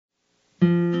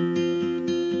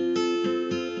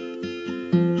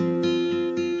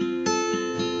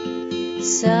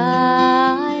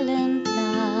Silent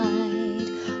night,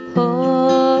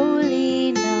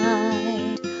 holy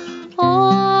night,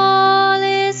 all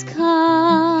is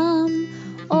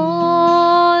calm,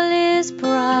 all is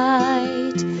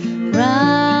bright,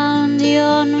 round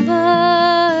yon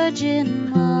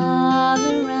virgin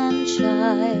mother and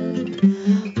child,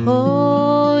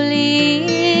 holy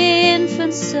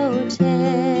infant so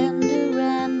tender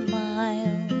and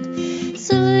mild,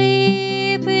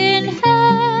 sleep in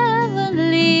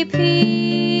heavenly peace,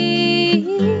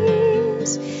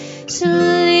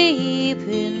 sleep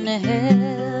in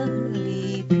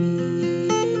heavenly peace.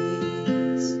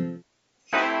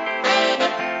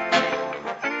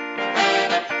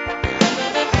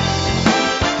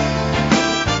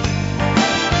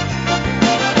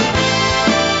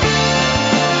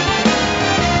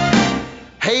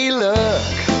 Hey, look,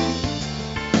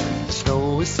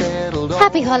 snow is settled.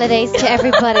 Happy holidays to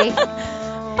everybody.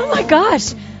 Oh my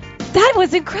gosh, that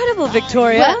was incredible,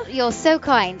 Victoria. Well, you're so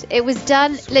kind. It was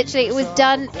done, literally, it was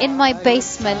done in my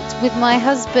basement with my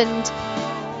husband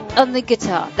on the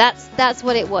guitar. That's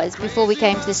what it was before we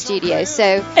came to the studio. So,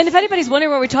 And if anybody's wondering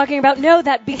what we're talking about, no,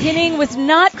 that beginning was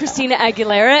not Christina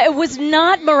Aguilera. It was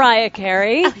not Mariah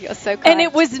Carey. oh, you're so kind. And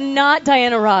it was not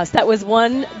Diana Ross. That was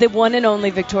the one and only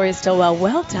Victoria Stilwell.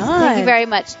 Well done. Thank you very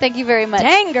much. Thank you very much.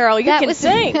 Dang, girl, you That can was,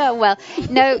 sing. Well,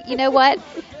 no, you know what?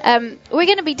 We're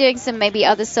going to be doing some maybe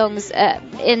other songs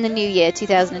in the new year,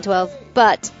 2012.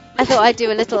 But I thought I'd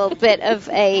do a little bit of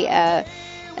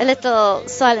a little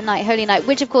Silent Night, Holy Night,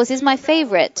 which of course is my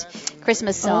favorite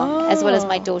Christmas song, as well as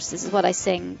my daughter's. This is what I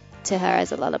sing to her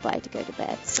as a lullaby to go to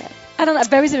bed. So. I don't know.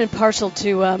 I've always been partial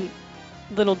to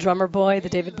Little Drummer Boy, the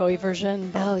David Bowie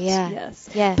version. Oh, yeah. Yes.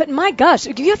 Yeah. But my gosh,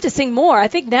 you have to sing more. I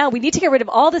think now we need to get rid of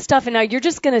all this stuff, and now you're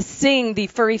just going to sing the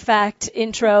Furry Fact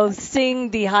intro, sing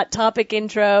the Hot Topic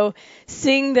intro,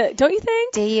 sing the, don't you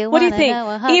think? Do you What do you wanna think? know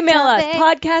a hot Email us,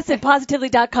 topic?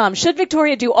 podcast@positively.com. Should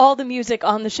Victoria do all the music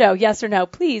on the show? Yes or no?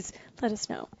 Please let us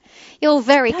know. You're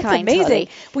very That's kind, amazing. Holly.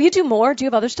 Will you do more? Do you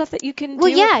have other stuff that you can Well,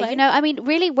 do? or yeah, play? you know, I mean,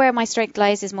 really where my strength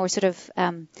lies is more sort of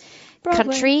Broadway.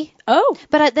 country. Oh,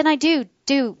 But then I do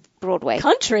Broadway.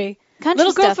 country. Country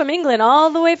Little girl stuff. from England,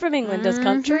 all the way from England, does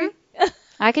country.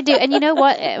 I could do, and you know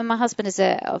what? My husband is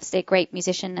obviously a great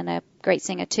musician and a great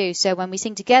singer too. So when we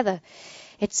sing together,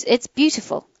 it's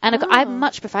beautiful. And I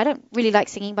much prefer. I don't really like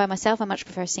singing by myself. I much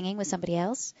prefer singing with somebody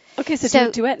else. Okay, so do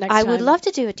a duet next I time. would love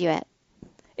to do a duet.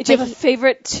 Do you have a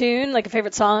favorite tune, like a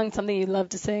favorite song, something you love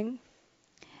to sing?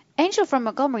 Angel from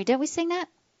Montgomery, don't we sing that?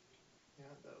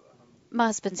 My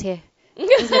husband's here.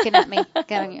 He's looking at me,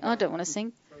 going, "I don't want to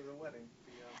sing."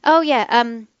 Oh yeah,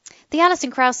 the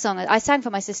Alison Krauss song. I sang for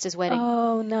my sister's wedding,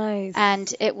 Oh, nice.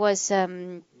 and it was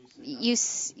when you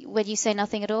say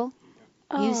nothing at all.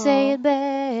 Oh. You say it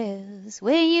best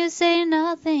when you say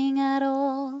nothing at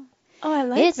all. Oh, I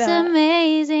like It's that.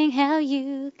 amazing how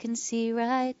you can see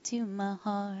right to my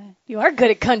heart. You are good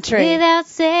at country. Without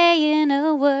saying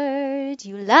a word,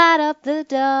 you light up the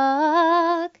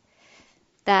dark.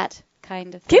 That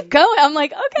kind of thing. Keep going. I'm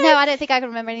like, okay. No, I don't think I can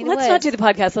remember any of the Let's words. not do the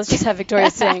podcast. Let's just have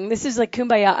Victoria sing. This is like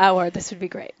Kumbaya hour. This would be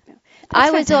great. I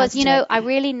That's was always, you know, fantastic. I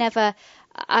really never,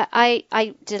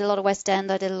 I did a lot of West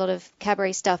End, I did a lot of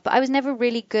cabaret stuff, but I was never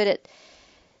really good at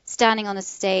standing on a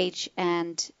stage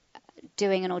and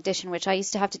doing an audition, which I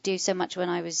used to have to do so much when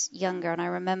I was younger. And I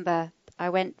remember I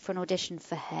went for an audition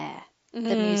for Hair, the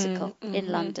musical, in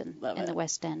London, Love in it. the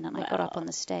West End, and I got up on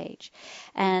the stage.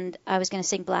 And I was going to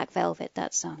sing Black Velvet,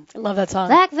 that song. I love that song.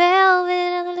 Black Velvet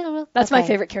and a little... That's my Okay.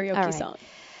 favorite karaoke All right. song.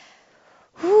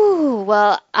 Whew,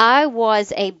 well, I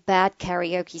was a bad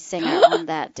karaoke singer on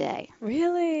that day.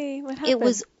 Really? What happened? It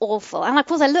was awful. And of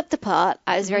course, I looked the part.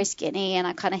 I was very skinny and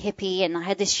I kind of hippie, and I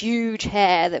had this huge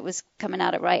hair that was coming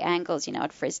out at right angles. You know,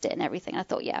 I'd frizzed it and everything. I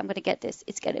thought, yeah, I'm going to get this.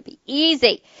 It's going to be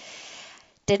easy.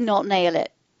 Did not nail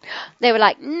it. They were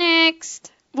like,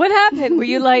 next. What happened? Were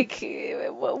you like,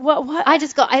 what? I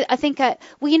just got, I think, well,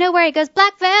 you know where it goes,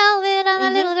 Black Velvet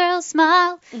on a little girl's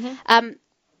smile.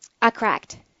 I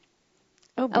cracked.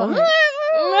 Oh, boy.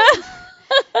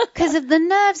 Because of the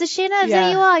nerves, the sheer nerves. Yeah.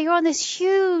 There you are. You're on this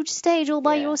huge stage all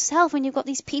by yourself, and you've got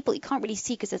these people you can't really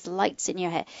see because there's lights in your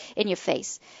hair, in your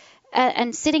face,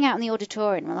 and sitting out in the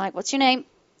auditorium. We're like, "What's your name?"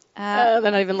 They're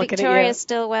not even looking Victoria at you.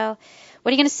 Stilwell. What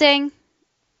are you going to sing?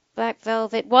 Black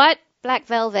Velvet. What? Black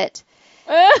Velvet.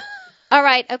 All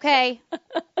right. Okay.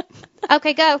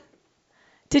 Okay, go.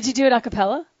 Did you do it a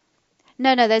cappella?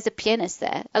 No, there's a pianist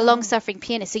there, a long-suffering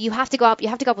pianist. So you have to go up. You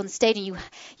have to go up on the stage, and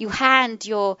you hand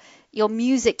your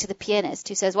music to the pianist,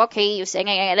 who says, "What key are you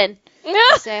singing it in?"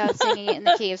 You say, "I'm singing it in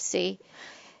the key of C."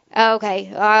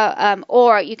 Okay.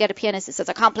 Or you get a pianist that says,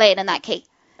 "I can't play it in that key."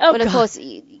 Oh, well, of God. course,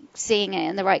 seeing it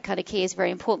in the right kind of key is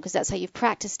very important because that's how you've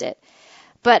practiced it.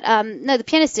 But no, the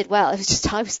pianist did well. It was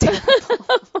just I was terrible.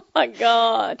 Oh my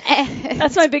God.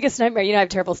 That's my biggest nightmare. You know, I have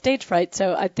terrible stage fright,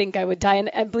 so I think I would die.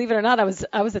 And believe it or not, I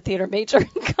was a theater major in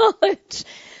college.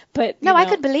 But No, I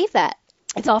could believe that.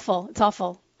 It's awful. It's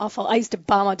awful. Awful. I used to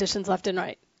bomb auditions left and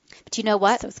right. But you know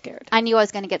what? So scared. I knew I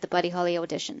was going to get the Buddy Holly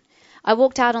audition. I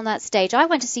walked out on that stage. I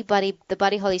went to see the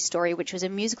Buddy Holly Story, which was a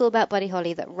musical about Buddy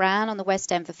Holly that ran on the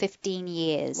West End for 15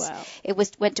 years. Wow.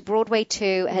 It went to Broadway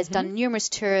too. It has done numerous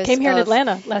tours. Came here in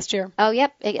Atlanta last year. Oh,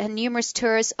 yep. It had numerous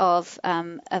tours of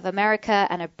America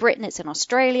and of Britain. It's in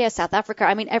Australia, South Africa.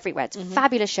 I mean, everywhere. It's a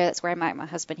fabulous show. That's where I met my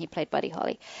husband. He played Buddy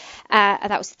Holly.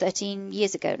 And that was 13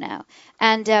 years ago now.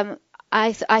 And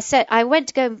I went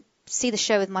to go see the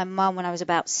show with my mum when I was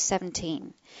about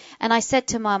 17. And I said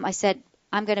to Mum,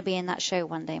 I'm going to be in that show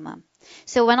one day, Mum.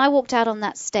 So when I walked out on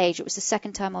that stage, it was the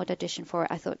second time I'd auditioned for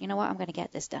it. I thought, you know what? I'm going to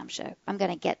get this damn show. I'm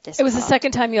going to get this. It was the part.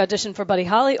 second time you auditioned for Buddy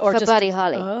Holly, or For just Buddy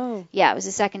Holly. Oh. Yeah, it was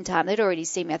the second time. They'd already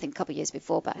seen me, I think, a couple of years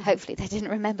before, but hopefully they didn't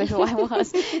remember who I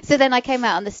was. So then I came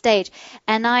out on the stage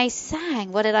and I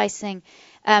sang. What did I sing?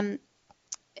 Oh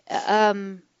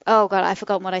God, I've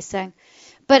forgotten what I sang.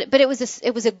 But it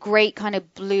was a great kind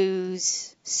of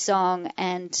blues song,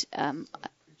 and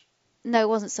no, it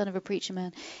wasn't Son of a Preacher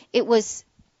Man. It was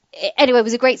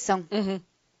a great song, and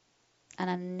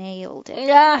I nailed it.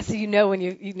 Yeah, so you know when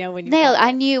you Nailed. got it.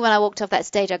 I knew when I walked off that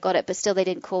stage I got it, but still they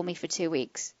didn't call me for 2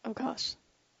 weeks. Oh gosh.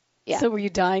 Yeah. So were you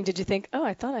dying? Did you think, oh,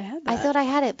 I thought I had that? I thought I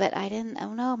had it, but I didn't.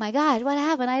 Oh no, my God, what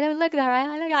happened? I don't look that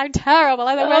right. I'm terrible.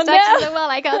 I'm the worst actor in the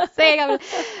world. I can't sing.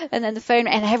 And then the phone,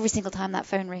 and every single time that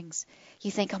phone rings,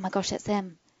 you think, oh my gosh, that's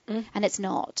them, and it's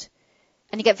not.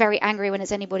 And you get very angry when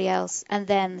it's anybody else, and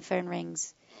then the phone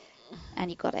rings,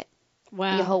 and you got it.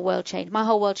 Wow. Your whole world changed. My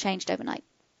whole world changed overnight.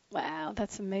 Wow,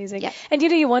 that's amazing. Yeah. And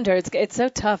you wonder, it's so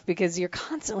tough because you're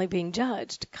constantly being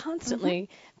judged,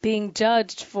 being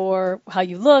judged for how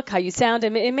you look, how you sound.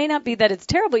 And it may not be that it's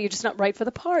terrible, you're just not right for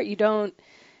the part. You don't,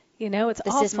 it's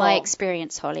awful. This is my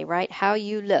experience, Holly, right? How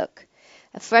you look.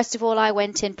 First of all, I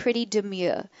went in pretty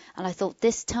demure, and I thought,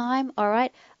 this time, all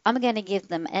right, I'm going to give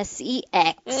them sex.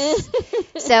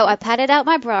 So I patted out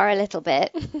my bra a little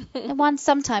bit, and one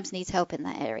sometimes needs help in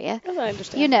that area. I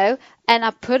understand. And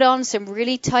I put on some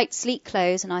really tight, sleek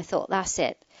clothes, and I thought, that's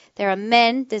it. There are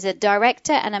men, there's a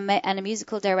director and a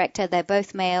musical director, they're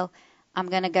both male. I'm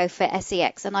going to go for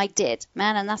sex. And I did,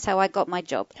 man, and that's how I got my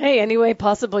job. Hey, any way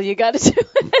possible, you got to do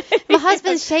it. My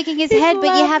husband's shaking his head,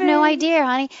 but you have no idea,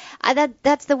 honey.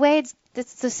 That's the way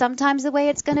sometimes the way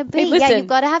it's going to be. Hey, listen. Yeah, you've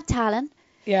got to have talent.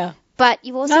 Yeah. But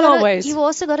you also Not gotta, always. you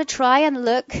also got to try and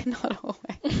look. Not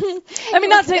always. I mean,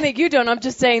 not saying that you don't. I'm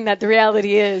just saying that the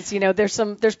reality is,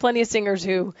 there's plenty of singers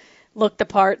who look the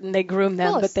part and they groom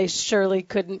them, but they surely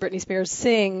couldn't Britney Spears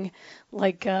sing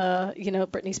like,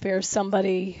 Britney Spears,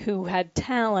 somebody who had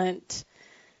talent.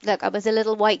 Look, I was a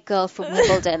little white girl from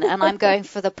Wimbledon, and I'm going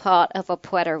for the part of a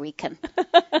Puerto Rican.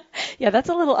 Yeah, that's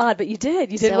a little odd, but you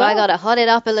did. You did so well. I got to hot it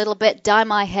up a little bit, dye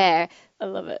my hair. I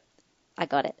love it. I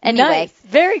got it. Anyway. Nice.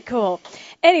 Very cool.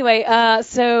 Anyway,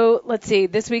 so let's see.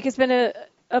 This week has been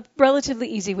a relatively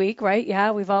easy week, right?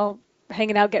 Yeah, we've all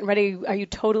hanging out, getting ready. Are you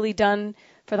totally done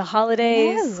for the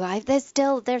holidays? No,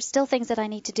 there's still things that I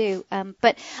need to do.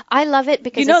 But I love it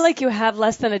because like you have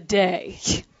less than a day.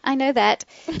 I know that.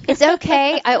 It's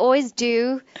okay. I always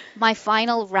do my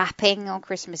final wrapping on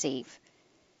Christmas Eve.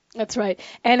 That's right.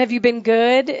 And have you been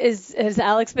good? Has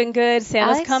Alex been good?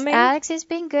 Santa's coming? Alex has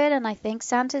been good, and I think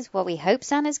we hope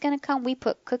Santa's going to come. We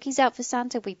put cookies out for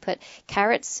Santa. We put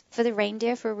carrots for the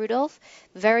reindeer, for Rudolph.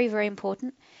 Very, very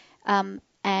important.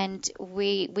 And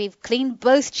we've cleaned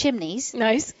both chimneys.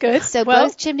 Nice, good. So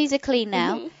both chimneys are clean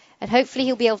now, and hopefully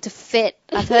he'll be able to fit.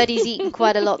 I've heard he's eaten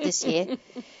quite a lot this year.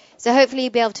 So hopefully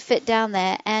he'll be able to fit down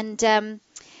there. And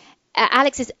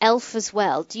Alex is Elf as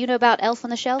well. Do you know about Elf on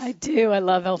the Shelf? I do. I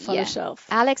love Elf on the Shelf.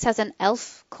 Alex has an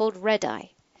elf called Red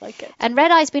Eye. Like it. And Red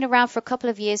Eye's been around for a couple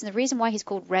of years, and the reason why he's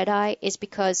called Red Eye is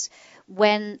because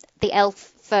when the elf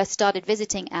first started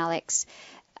visiting Alex,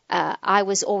 I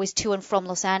was always to and from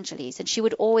Los Angeles, and she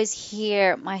would always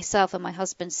hear myself and my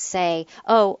husband say,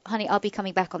 "Oh, honey, I'll be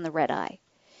coming back on the Red Eye."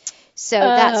 So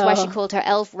that's why she called her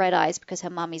elf Red Eyes, because her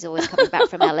mummy's always coming back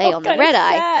from LA on the Red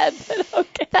Eye. Sad.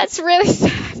 Okay. That's really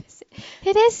sad.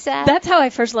 It is sad. That's how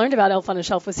I first learned about Elf on a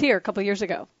Shelf, was here a couple of years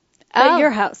ago. Oh. At your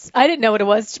house. I didn't know what it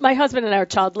was. My husband and I are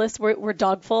childless. We're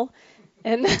dogful.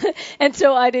 And and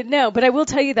so I didn't know. But I will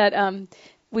tell you that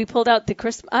we pulled out the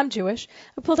Christmas. I'm Jewish.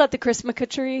 We pulled out the Christmas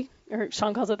tree, or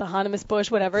Sean calls it the Hanukkah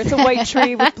bush, whatever. It's a white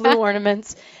tree with blue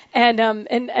ornaments. And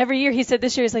every year he said,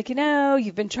 this year he's like,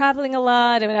 you've been traveling a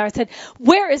lot. And I said,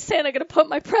 where is Santa going to put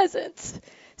my presents?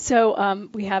 So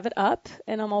we have it up,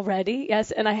 and I'm all ready.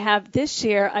 Yes, and I have this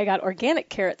year. I got organic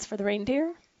carrots for the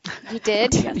reindeer. You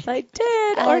did? Yes, I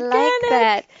did. I Organic. like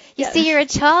that. You see, you're a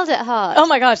child at heart. Oh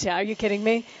my gosh, yeah. Are you kidding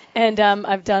me? And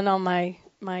I've done all my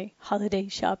holiday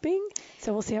shopping,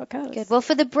 so we'll see how it goes. Good. Well,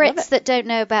 for the Brits that don't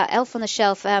know about Elf on the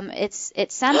Shelf, it's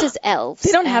Santa's elves.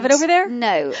 They don't have it over there?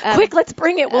 No. Quick, let's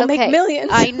bring it. We'll make millions.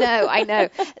 I know.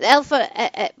 The elf.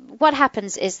 What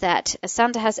happens is that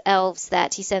Santa has elves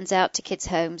that he sends out to kids'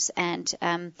 homes, and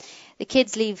the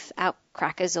kids leave out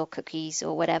crackers or cookies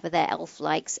or whatever their elf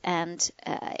likes, and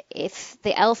if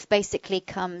the elf basically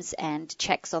comes and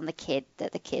checks on the kid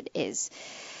that the kid is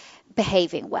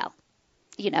behaving well,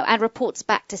 and reports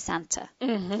back to Santa.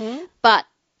 Mm-hmm. But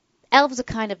elves are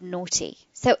kind of naughty,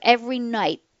 so every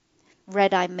night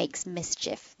Red-Eye makes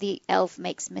mischief. The elf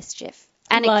makes mischief.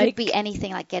 And it could be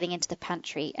anything like getting into the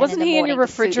pantry. And Wasn't he in your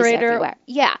refrigerator?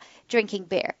 Yeah, drinking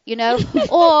beer,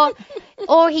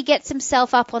 or he gets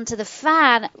himself up onto the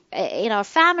fan in our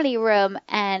family room,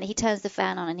 and he turns the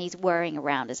fan on, and he's whirring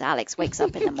around as Alex wakes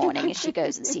up in the morning and she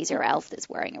goes and sees her elf that's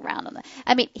whirring around on the.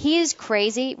 I mean, he is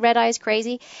crazy. Red-Eye is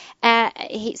crazy.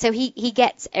 So he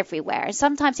gets everywhere, and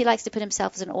sometimes he likes to put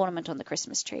himself as an ornament on the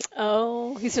Christmas tree.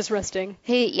 Oh, he's just resting.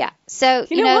 So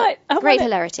you know what? Great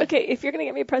hilarity. Okay, if you're gonna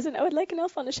get me a present, I would like an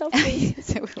Elf on the Shelf,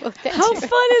 please. How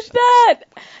fun is that?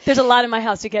 There's a lot in my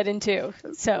house to get into,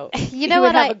 so you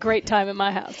would have a great time in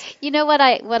my house. You know what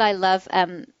I love?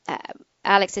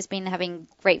 Alex has been having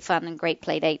great fun and great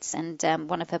play dates, and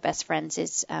one of her best friends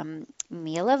is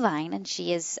Mia Levine, and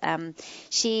she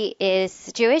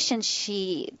is Jewish, and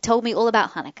she told me all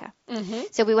about Hanukkah. Mm-hmm.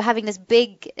 So we were having this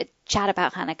big chat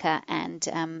about Hanukkah,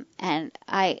 and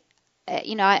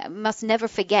I must never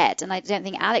forget, and I don't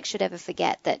think Alex should ever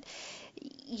forget that,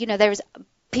 there's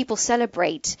people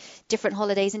celebrate different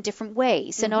holidays in different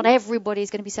ways. So not everybody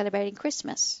is going to be celebrating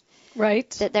Christmas. Right.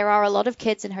 That there are a lot of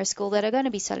kids in her school that are going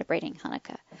to be celebrating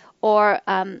Hanukkah or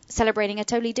celebrating a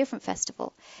totally different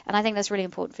festival. And I think that's really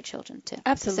important for children too.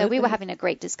 Absolutely. So we were having a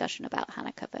great discussion about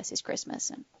Hanukkah versus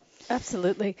Christmas.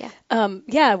 Absolutely.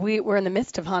 Yeah. We're in the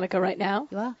midst of Hanukkah right now.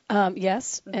 You are?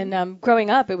 Yes. Mm-hmm. And growing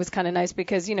up, it was kind of nice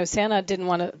because, Santa didn't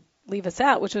want to leave us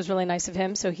out, which was really nice of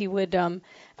him. So he would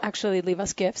actually leave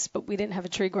us gifts, but we didn't have a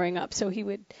tree growing up. So he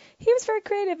was very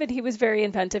creative, and he was very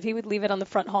inventive. He would leave it on the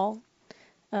front hall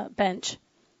bench.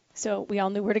 So we all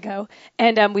knew where to go.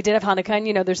 And we did have Hanukkah,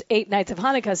 and, there's 8 nights of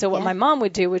Hanukkah. So what my mom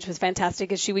would do, which was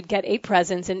fantastic, is she would get 8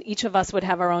 presents, and each of us would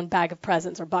have our own bag of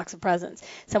presents or box of presents.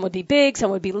 Some would be big,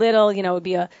 some would be little. It would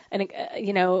be a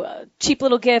cheap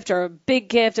little gift or a big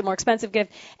gift, a more expensive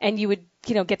gift. And you would,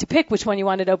 get to pick which one you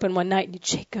wanted to open one night, and you'd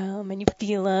shake them, and you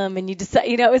feel them, and you decide,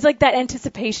 it was like that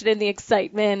anticipation and the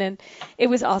excitement, and it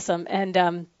was awesome.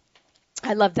 And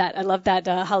I love that. I love that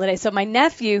holiday. So my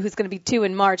nephew, who's going to be 2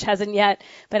 in March, hasn't yet,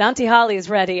 but Auntie Holly is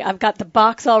ready. I've got the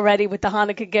box all ready with the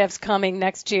Hanukkah gifts coming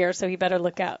next year, so he better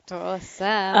look out.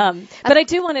 Awesome. But I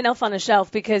do want an Elf on the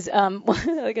Shelf because I'm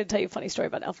going to tell you a funny story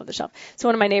about Elf on the Shelf. So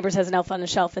one of my neighbors has an Elf on the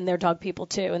Shelf, and they're dog people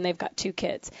too, and they've got 2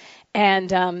 kids.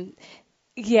 And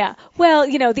yeah. Well,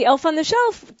 the elf on the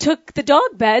shelf took the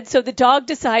dog bed, so the dog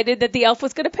decided that the elf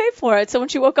was going to pay for it. So when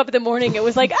she woke up in the morning, it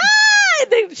was like, ah!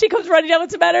 And then she comes running down,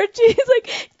 what's the matter? And she's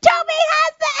like, Toby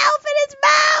has the elf in his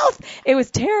mouth! It was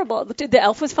terrible. The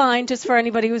elf was fine, just for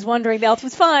anybody who's wondering. The elf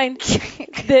was fine.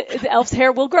 The elf's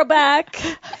hair will grow back.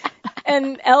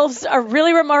 And elves are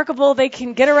really remarkable. They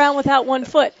can get around without 1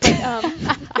 foot.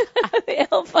 But, the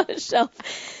elf on a shelf.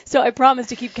 So I promise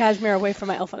to keep Cashmere away from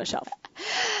my elf on a shelf.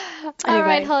 Anyway. All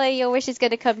right, Holly, your wish is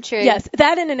going to come true. Yes,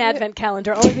 that and an advent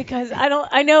calendar, only because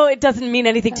I know it doesn't mean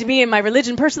anything to me in my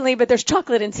religion personally, but there's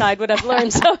chocolate inside, what I've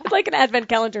learned. So I'd like an advent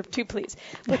calendar too, please.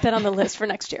 Put that on the list for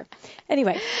next year.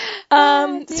 Anyway,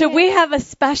 so we have a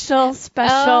special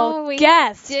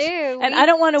guest. And I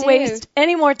don't want to waste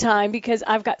any more time because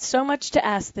I've got so much to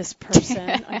ask this person.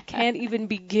 I can't even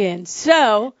begin.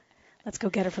 So let's go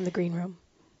get her from the green room.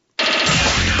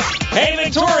 Hey,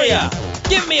 Victoria!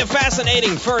 Give me a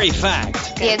fascinating furry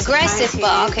fact. The aggressive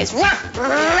bark is...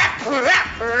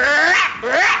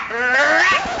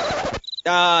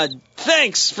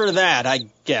 Thanks for that, I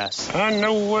guess. I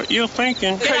know what you're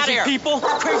thinking. Get out of here. People,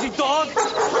 crazy dog.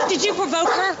 Did you provoke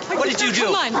her? What did you do?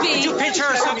 Come on, Did you pinch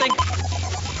her or something?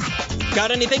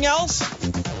 Got anything else?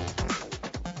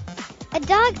 A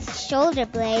dog's shoulder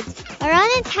blades are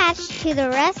unattached to the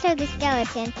rest of the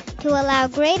skeleton to allow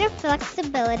greater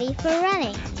flexibility for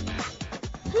running.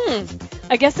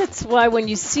 I guess that's why when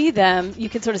you see them, you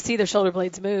can sort of see their shoulder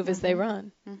blades move as they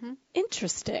run. Mm-hmm.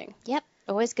 Interesting. Yep.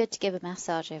 Always good to give a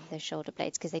massage over those shoulder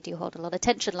blades because they do hold a lot of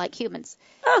tension like humans.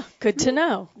 Oh, good to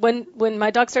know. When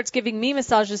my dog starts giving me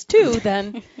massages too,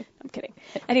 then I'm kidding.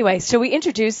 Anyway, shall we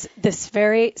introduce this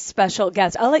very special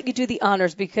guest? I'll let you do the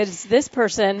honors because this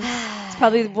person is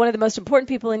probably one of the most important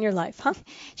people in your life, huh?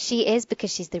 She is,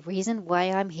 because she's the reason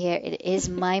why I'm here. It is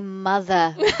my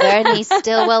mother, Bernice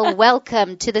Stillwell.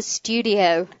 Welcome to the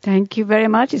studio. Thank you very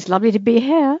much. It's lovely to be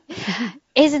here.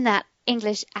 Isn't that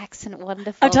English accent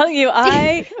wonderful? I'm telling you,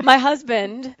 my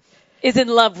husband is in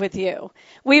love with you.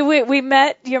 We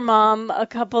met your mom a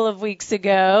couple of weeks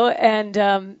ago, and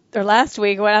or last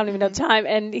week, I don't even know the time,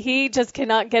 and he just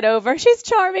cannot get over. She's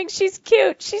charming, she's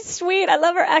cute, she's sweet. I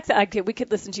love her accent. We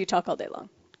could listen to you talk all day long.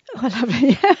 Oh,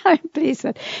 lovely. I'm pleased.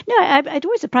 No, it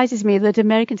always surprises me that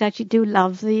Americans actually do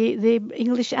love the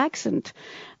English accent.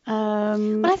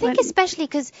 Well, I think especially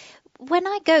because when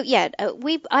I go,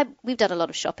 we've done a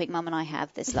lot of shopping, Mum and I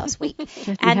have, this last week.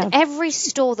 And every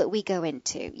store that we go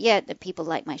into, the people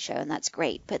like my show, and that's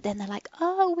great. But then they're like,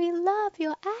 oh, we love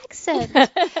your accent.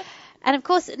 And, of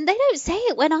course, they don't say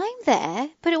it when I'm there.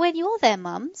 But when you're there,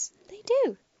 Mums, they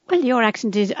do. Well, your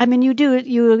accent is,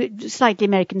 you're slightly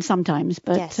American sometimes,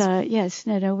 but yes,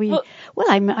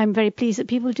 I'm very pleased that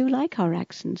people do like our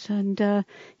accents. And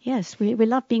yes, we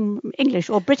love being English,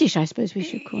 or British, I suppose we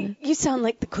should call it. You sound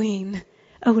like the Queen.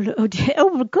 Oh, dear.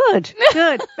 Oh, good.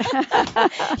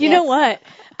 You know what?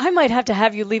 I might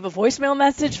have you leave a voicemail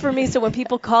message for me, so when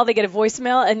people call, they get a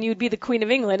voicemail, and you'd be the Queen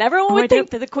of England. Everyone would think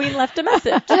that the Queen left a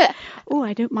message. Oh,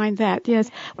 I don't mind that,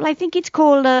 yes. Well, I think it's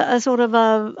called a sort of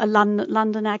a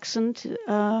London accent.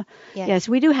 Yes,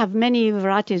 we do have many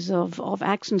varieties of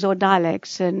accents or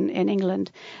dialects in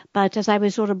England, but as I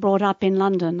was sort of brought up in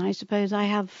London, I suppose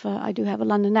I do have a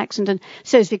London accent, and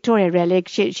so is Victoria, really.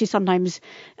 She sometimes,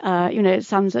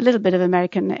 sounds a little bit of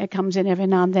American. It comes in every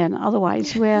now and then.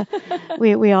 Otherwise,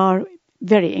 we are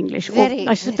very English.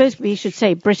 I suppose we should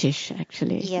say British,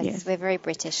 actually. Yes, we're very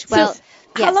British. Well,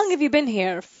 how long have you been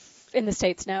here in the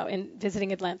States now, in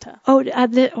visiting Atlanta? Oh,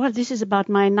 this is about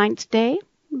my 9th day.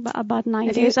 About 9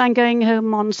 days. I'm going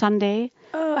home on Sunday.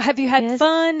 Oh, have you had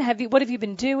fun? What have you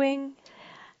been doing?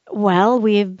 Well,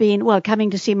 we've been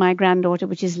coming to see my granddaughter,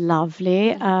 which is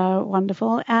lovely,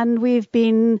 wonderful, and we've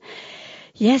been.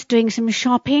 Yes, doing some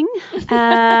shopping,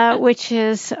 which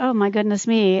is, oh my goodness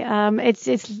me,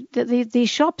 these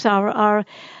shops are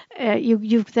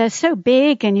they're so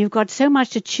big and you've got so much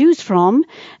to choose from.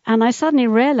 And I suddenly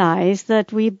realized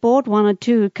that we bought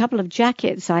a couple of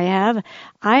jackets I have.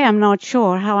 I am not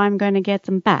sure how I'm going to get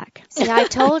them back. See, I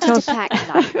told her to pack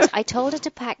light. I told her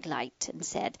to pack light and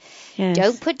said,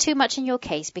 don't put too much in your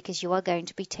case because you are going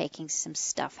to be taking some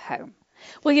stuff home.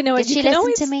 Well, you can always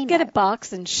get a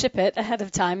box and ship it ahead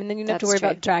of time, and then you don't have to worry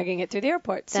about dragging it through the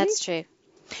airport. See? That's true.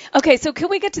 Okay, so can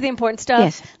we get to the important stuff?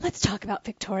 Yes. Let's talk about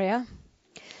Victoria.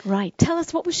 Right. Tell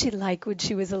us, what was she like when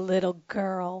she was a little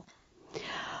girl?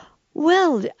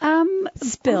 Well,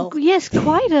 Spill. Yes,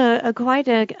 quite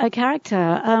a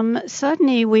character.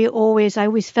 Certainly, I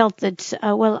always felt that.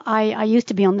 I used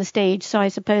to be on the stage, so I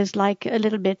suppose like a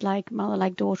little bit like mother,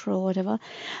 like daughter, or whatever.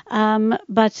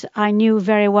 But I knew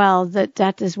very well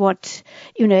that is what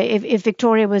If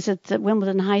Victoria was at the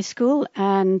Wimbledon High School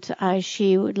and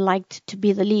she would like to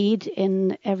be the lead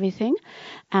in everything,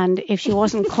 and if she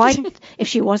wasn't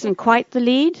quite the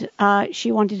lead,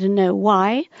 she wanted to know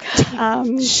why.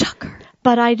 Shocker.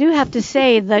 But I do have to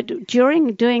say that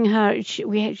during doing she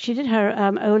did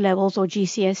her O-levels or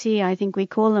GCSE, I think we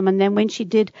call them, and then when she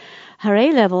did her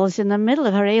A-levels, in the middle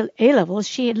of her A-levels,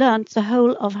 she learnt the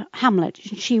whole of Hamlet.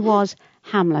 She was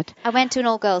Hamlet. I went to an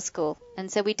all-girls school,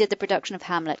 and so we did the production of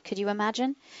Hamlet. Could you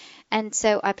imagine? And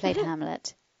so I played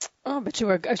Hamlet. Oh, but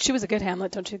she was a good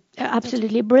Hamlet, don't you?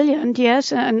 Absolutely brilliant,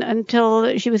 yes. And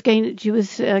until she was getting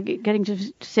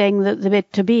to saying the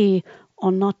bit to be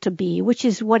or not to be, which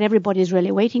is what everybody is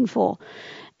really waiting for.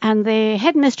 And the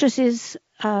headmistress's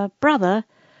brother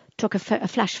took a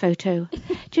flash photo.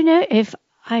 Do you know, if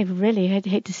I really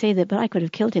hate to say that, but I could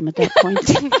have killed him at that point.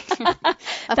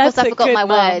 Of course, I forgot my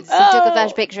words. He took a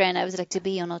flash picture, and I was like, to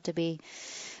be or not to be,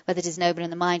 whether it is noble in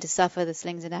the mind to suffer the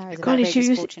slings and arrows of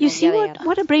outrageous fortune. You see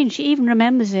what a brain. She even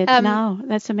remembers it now.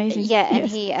 That's amazing. Yeah, and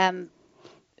he,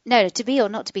 no, to be or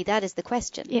not to be, that is the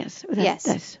question. Yes.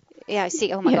 Yes. Yeah, I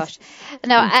see. Oh, my gosh.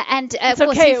 No, and of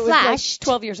course he flashed. It was like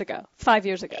 12 years ago, 5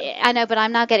 years ago. I know, but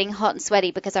I'm now getting hot and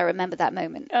sweaty because I remember that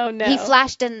moment. Oh, no. He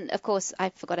flashed, and, of course,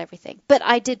 I forgot everything. But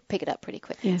I did pick it up pretty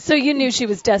quickly. Yes. So you knew she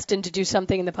was destined to do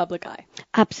something in the public eye?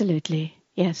 Absolutely,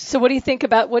 yes. So what do you think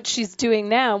about what she's doing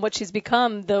now, what she's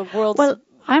become, the world's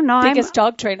biggest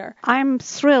dog trainer. I'm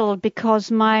thrilled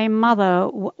because my mother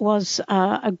was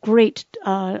a great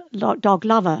dog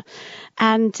lover,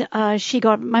 and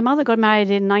my mother got married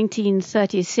in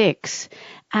 1936.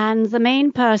 And the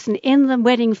main person in the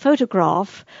wedding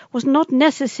photograph was not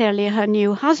necessarily her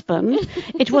new husband.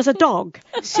 It was a dog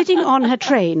sitting on her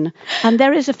train. And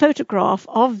there is a photograph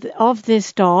of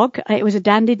this dog. It was a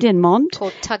Dandy Dinmont.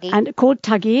 Called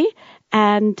Tuggy.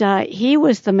 And he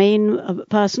was the main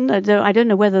person. I don't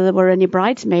know whether there were any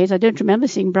bridesmaids. I don't remember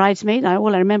seeing bridesmaids.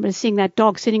 All I remember is seeing that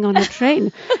dog sitting on the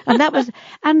train.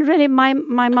 And really my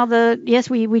mother, yes,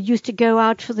 we used to go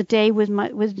out for the day with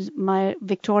my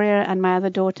Victoria and my other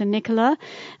daughter Nicola,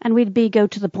 and we'd go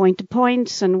to the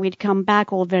points, and we'd come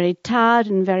back all very tired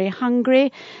and very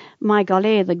hungry. My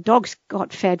golly, the dogs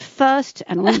got fed first,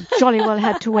 and we jolly well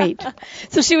had to wait.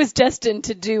 So she was destined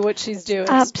to do what she's doing.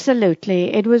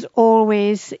 Absolutely. It was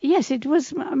always, yes, it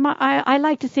was, I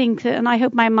like to think, and I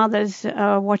hope my mother's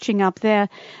watching up there,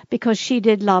 because she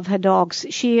did love her dogs.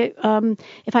 She,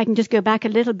 if I can just go back a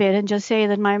little bit and just say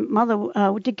that my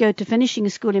mother did go to finishing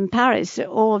school in Paris,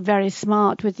 all very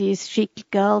smart with these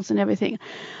chic girls and everything.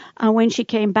 And when she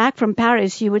came back from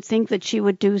Paris, you would think that she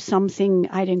would do something.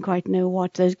 I didn't quite know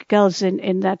what. Those girls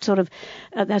in that sort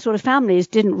of families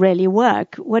didn't really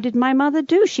work. What did my mother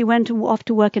do? She went off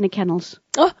to work in the kennels.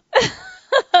 Oh.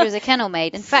 She was a kennel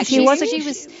maid. In fact,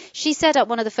 she set up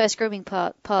one of the first grooming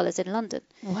parlors in London.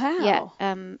 Wow. Yeah.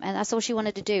 And that's all she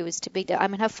wanted to do was to be. I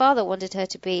mean, her father wanted her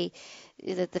to be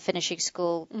the finishing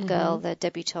school girl, the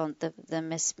debutante, the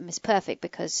Miss Perfect,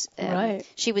 because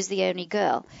she was the only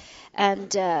girl. And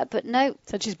but no.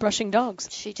 So she's brushing dogs.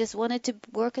 She just wanted to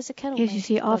work as a kennel maid. Yes, you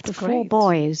see, after 4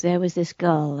 boys, there was this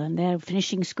girl, and they're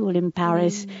finishing school in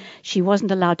Paris. She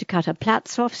wasn't allowed to cut her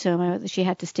plaits off, so she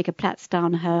had to stick a plaits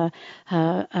down her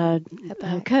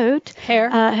coat. Hair.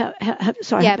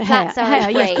 Plaits are hair.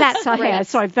 Yes, plaits are hair.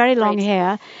 Sorry, very long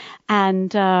hair.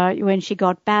 And when she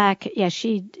got back,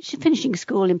 she finishing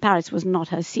school in Paris was not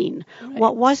her scene. Right.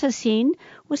 What was her scene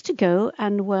was to go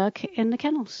and work in the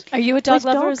kennels. Are you a dog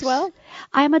lover as well?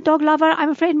 I am a dog lover. I'm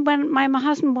afraid when my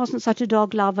husband wasn't such a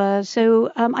dog lover.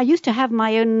 So I used to have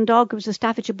my own dog. It was a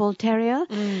Staffordshire Bull Terrier.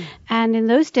 And in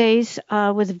those days,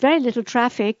 with very little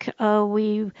traffic,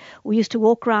 we used to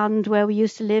walk around where we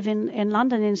used to live in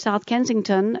London, in South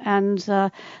Kensington. And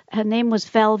her name was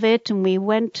Velvet. And we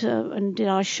went and did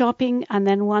our shopping. And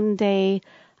then one day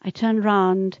I turned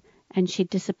around and she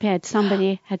disappeared.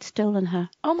 Somebody had stolen her.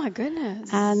 Oh, my goodness.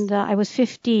 And I was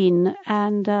 15,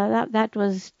 and that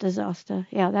was disaster.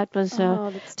 Yeah, that was,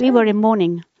 we were in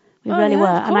mourning. We really were.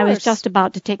 And I was just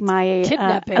about to take my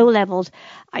O-levels.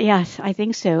 Yes, I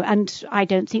think so. And I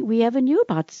don't think we ever knew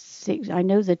about things. I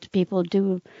know that people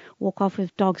do walk off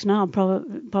with dogs now,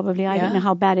 probably. I don't know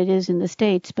how bad it is in the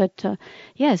States. But,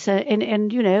 yes, in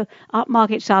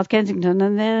upmarket South Kensington,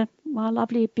 and there,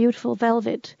 lovely, beautiful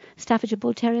Velvet Staffordshire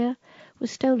Bull Terrier was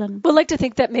stolen. We'd like to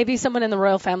think that maybe someone in the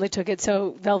royal family took it,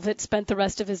 so Velvet spent the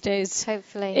rest of his days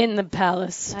hopefully in the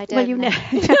palace. I don't know.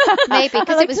 Maybe,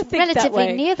 because it was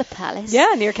relatively near the palace.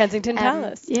 Yeah, near Kensington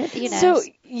Palace. Yeah. So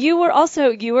you were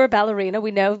a ballerina.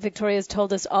 We know Victoria's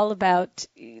told us all about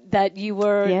that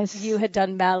you had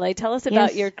done ballet. Tell us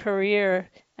about your career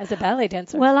as a ballet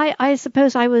dancer. Well, I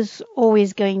suppose I was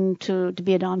always going to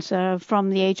be a dancer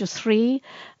from the age of 3.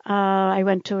 I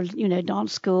went to,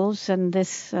 dance schools, and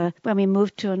when we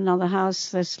moved to another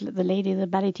house, the lady, the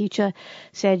ballet teacher,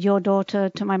 said,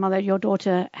 to my mother, your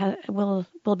daughter will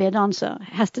be a dancer,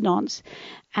 has to dance.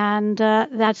 And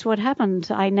that's what happened.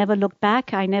 I never looked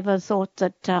back. I never thought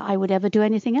that I would ever do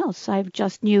anything else. I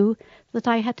just knew that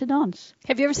I had to dance.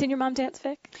 Have you ever seen your mom dance,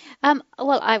 Vic?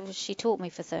 Well, she taught me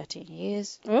for 13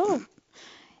 years. Oh.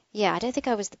 Yeah, I don't think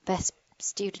I was the best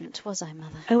student, was I,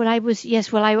 Mother? Oh, well, I was,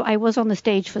 yes. Well, I was on the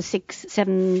stage for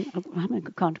 7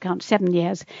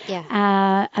 years.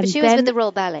 Yeah. But she was with the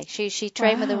Royal Ballet. She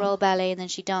trained with the Royal Ballet, and then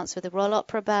she danced with the Royal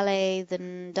Opera Ballet,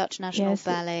 the Dutch National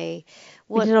Ballet.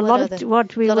 We were very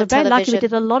lucky. We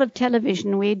did a lot of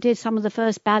television. We did some of the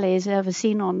first ballets ever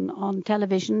seen on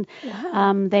television.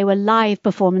 Wow. They were live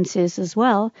performances as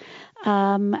well.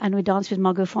 And we danced with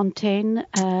Margot Fonteyn,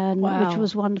 which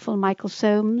was wonderful, Michael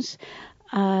Soames.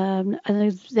 And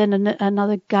then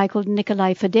another guy called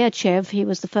Nikolai Fedorchev. He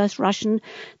was the first Russian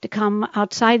to come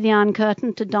outside the Iron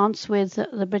Curtain to dance with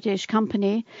the British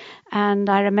company. And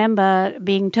I remember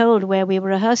being told where we were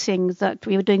rehearsing that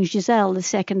we were doing Giselle, the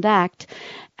second act.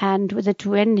 And that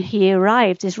when he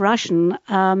arrived, this Russian,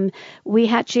 we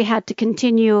actually had to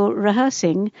continue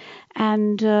rehearsing.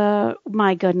 And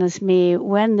my goodness me,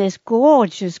 when this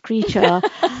gorgeous creature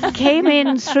came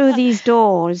in through these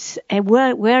doors,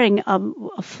 wearing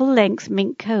a full-length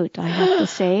mink coat, I have to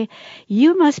say,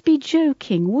 you must be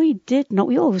joking. We did not.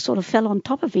 We all sort of fell on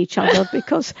top of each other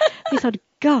because we thought,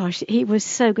 gosh, he was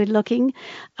so good looking.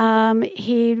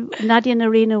 Nadia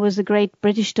Narina was a great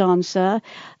British dancer.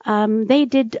 They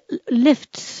did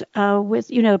lifts with,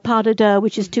 pas de deux,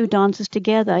 which is two dancers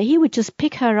together. He would just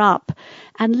pick her up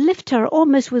and lift her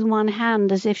almost with one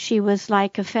hand as if she was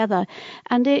like a feather.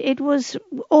 And it was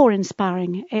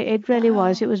awe-inspiring. It really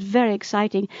was. It was very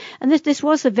exciting. And this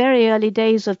was the very early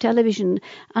days of television.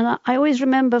 And I always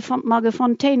remember Margot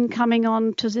Fonteyn coming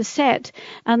on to the set.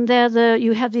 And there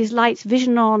you have these lights,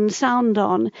 vision on, sound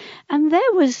on. And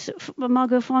there was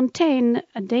Margot Fonteyn,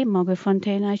 Dame Margot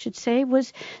Fonteyn, I should say,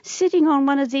 was sitting on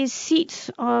one of these seats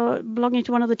belonging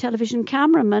to one of the television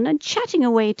cameramen and chatting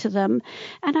away to them.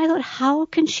 And I thought, how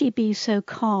can she be so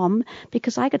calm?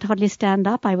 Because I could hardly stand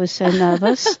up. I was so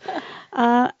nervous.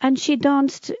 And she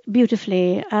danced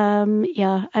beautifully.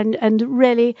 And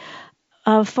really,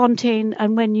 Fonteyn,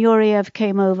 and when Nureyev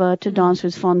came over to dance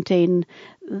with Fonteyn,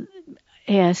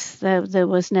 yes, there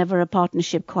was never a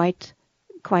partnership quite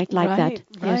like that.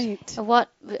 Right. Yes.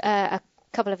 A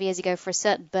couple of years ago, for a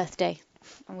certain birthday,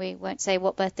 and we won't say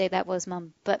what birthday that was,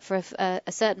 Mum, but for a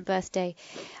certain birthday,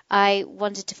 I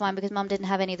wanted to find, because Mum didn't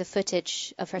have any of the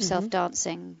footage of herself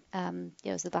dancing.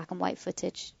 It was the black and white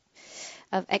footage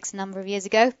of X number of years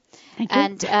ago.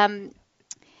 Thank you. And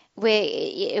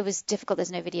it was difficult.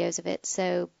 There's no videos of it.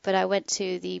 But I went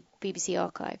to the BBC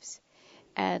archives.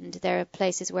 And there are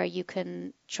places where you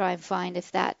can try and find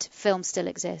if that film still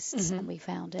exists, and we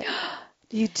found it.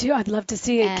 You do? I'd love to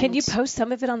see it. And can you post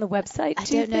some of it on the website? I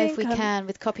don't know if we can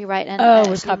with copyright. And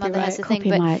with copyright. Mother has the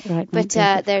thing, but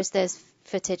there's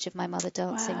footage of my mother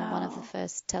dancing in one of the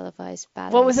first televised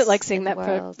ballets. What was it like seeing that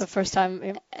for the first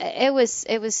time? It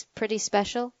was pretty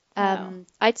special. Wow.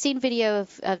 I'd seen video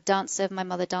of my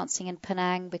mother dancing in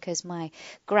Penang, because my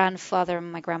grandfather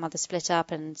and my grandmother split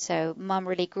up, and so Mum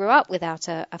really grew up without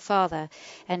a father,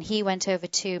 and he went over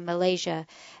to Malaysia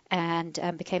and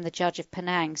became the judge of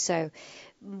Penang. So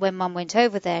when Mum went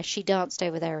over there, she danced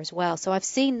over there as well. So I've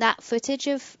seen that footage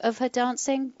of her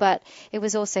dancing, but it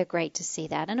was also great to see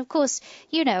that. And of course,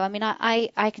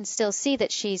 I can still see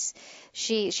that she's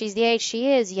the age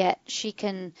she is, yet she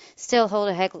can still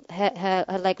hold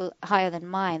her leg higher than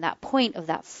mine. That point of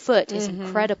that foot is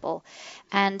incredible.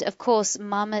 And of course,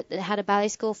 Mum had a ballet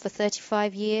school for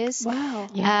 35 years. Wow.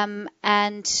 Yeah.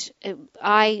 And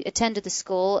I attended the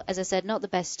school, as I said, not the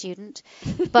best student,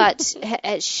 but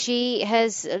she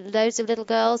has loads of little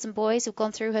girls and boys who've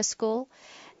gone through her school,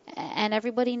 and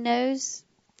everybody knows.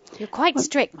 You're quite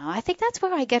strict, Mum. I think that's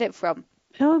where I get it from.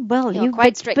 Oh, well, you're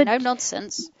quite strict, no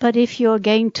nonsense. But if you're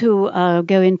going to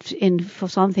go in for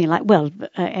something like,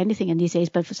 anything in these days,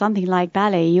 but for something like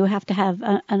ballet, you have to have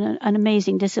an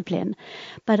amazing discipline.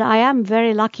 But I am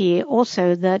very lucky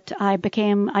also that I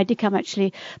become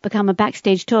a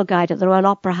backstage tour guide at the Royal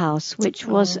Opera House, which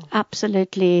was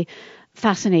absolutely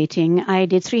fascinating. I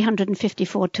did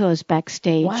 354 tours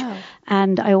backstage. Wow.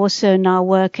 And I also now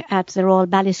work at the Royal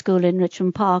Ballet School in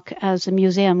Richmond Park as a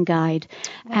museum guide.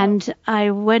 Wow. And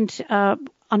I went,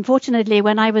 unfortunately,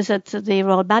 when I was at the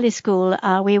Royal Ballet School,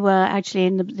 we were actually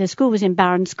the school was in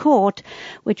Barons Court,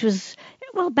 which was,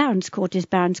 Barons Court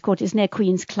is near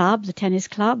Queen's Club, the tennis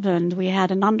club, and we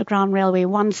had an underground railway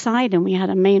one side and we had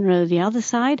a main road the other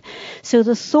side. So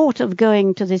the thought of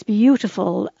going to this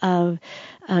beautiful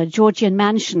Georgian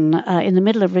mansion in the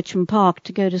middle of Richmond Park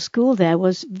to go to school there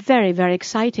was very, very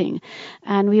exciting.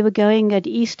 And we were going at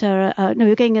we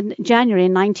were going in January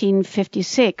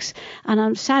 1956. And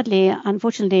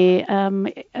unfortunately,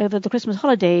 over the Christmas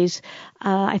holidays,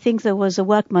 I think there was a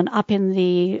workman up in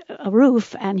the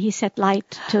roof, and he set fire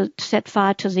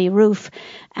to the roof.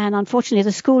 And unfortunately,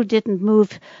 the school didn't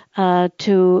move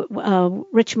to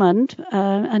Richmond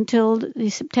until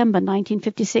September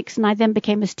 1956, and I then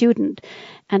became a student,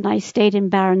 and I stayed in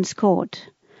Barons Court.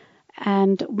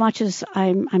 And much as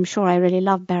I'm sure I really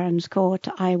love Barons Court,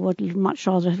 I would much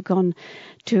rather have gone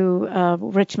to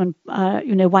Richmond,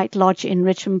 White Lodge in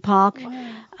Richmond Park.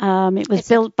 Wow. It was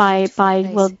built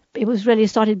it was really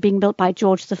started being built by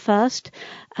George I,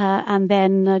 and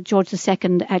then George I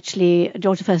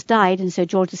died, and so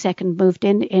George II moved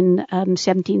in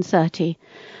 1730.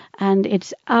 And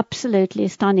it's absolutely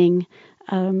stunning.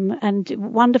 And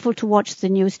wonderful to watch the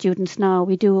new students now.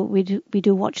 We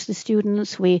do watch the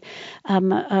students. We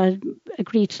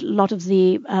greet a lot of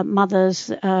the mothers,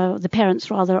 the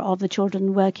parents rather, of the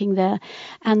children working there.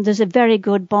 And there's a very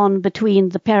good bond between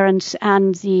the parents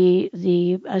and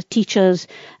the teachers,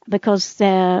 because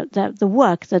the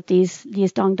work that these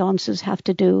young dancers have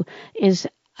to do is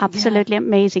absolutely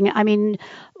amazing. I mean,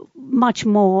 much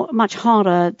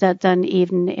harder than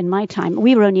even in my time.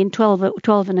 We were only in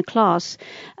 12 in a class.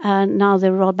 Now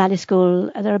the Royal Ballet School,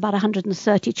 there are about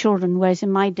 130 children, whereas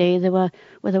in my day there were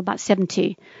about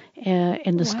 70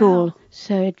 in the school.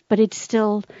 So, but it's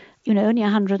still, only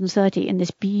 130 in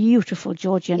this beautiful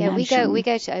Georgian mansion. we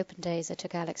go to open days. I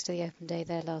took Alex to the open day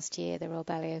there last year, the Royal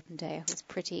Ballet Open Day. It was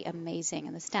pretty amazing.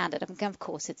 And the standard, of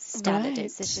course, it's standard. Right.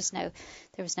 There's just there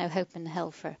is no hope in hell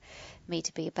for me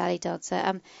to be a ballet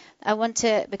dancer. I want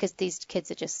to, because these kids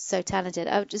are just so talented,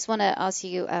 I just want to ask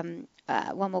you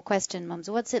one more question, Mums.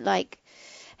 What's it like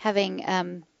having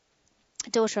a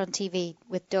daughter on TV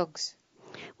with dogs?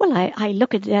 Well, I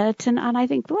look at that and I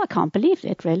think, well, I can't believe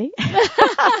it, really.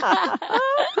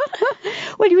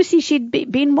 Well, you see, she'd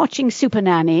been watching Super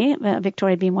Nanny.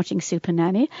 Victoria had been watching Super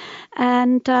Nanny.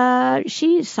 And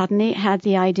she suddenly had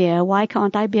the idea, why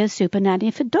can't I be a Super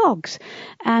Nanny for dogs?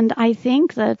 And I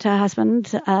think that her husband,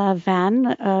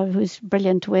 Van, who's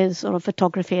brilliant with sort of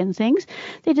photography and things,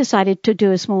 they decided to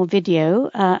do a small video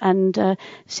and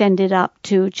send it up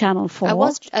to Channel 4. I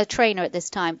was a trainer at this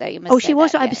time, though. You must say she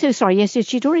was. That, I'm so sorry. Yes,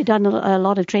 she'd already done a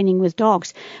lot of training with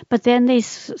dogs. But then they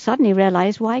suddenly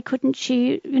realized, why couldn't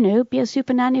she, be a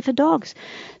Super Nanny for dogs?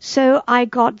 So I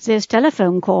got this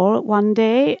telephone call one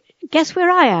day. Guess where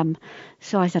I am?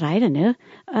 So I said, I don't know.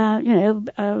 I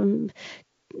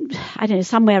don't know,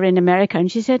 somewhere in America.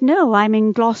 And she said, no, I'm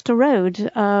in Gloucester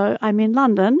Road. I'm in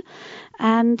London.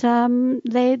 And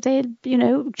they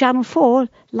Channel 4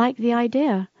 liked the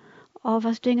idea of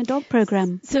us doing a dog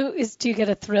program. So do you get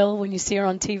a thrill when you see her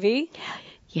on TV?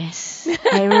 Yes,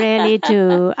 I really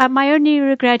do. My only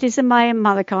regret is that my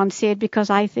mother can't see it, because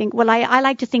I think, I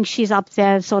like to think she's up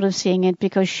there sort of seeing it,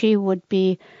 because she would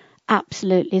be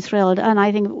absolutely thrilled. And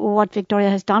I think what Victoria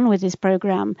has done with this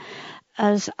program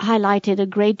has highlighted a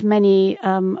great many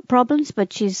problems,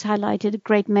 but she's highlighted a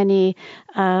great many,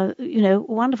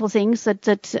 wonderful things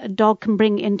that a dog can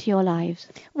bring into your lives.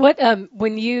 What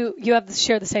when you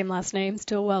share the same last name,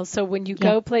 Stillwell? So when you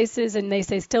go places and they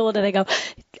say Stillwell, do they go,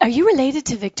 "Are you related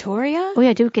to Victoria?" Oh, yeah,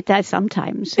 I do get that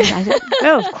sometimes. I say,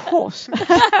 oh, of course.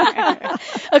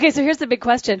 Okay, so here's the big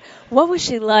question: what was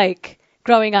she like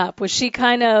growing up? Was she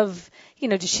kind of,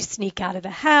 did she sneak out of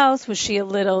the house? Was she a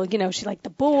little, she liked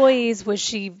the boys?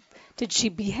 Did she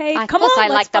behave? Of course I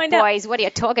like the boys. What are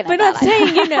you talking about? But I'm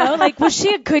saying, was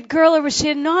she a good girl or was she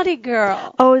a naughty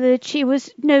girl? Oh, she was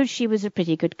a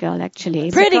pretty good girl, actually.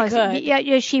 Pretty good.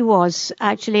 Yeah, she was,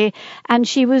 actually. And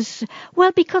she was,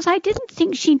 because I didn't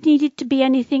think she needed to be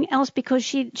anything else, because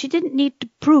she didn't need to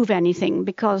prove anything,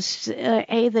 because,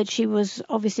 that she was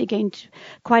obviously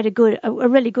quite a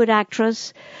really good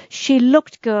actress. She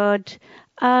looked good.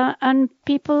 And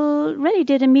people really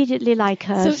did immediately like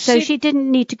her. So she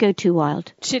didn't need to go too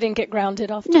wild. She didn't get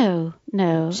grounded often?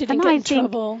 No. She didn't get in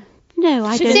trouble? No,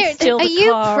 I don't. Are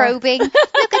you probing?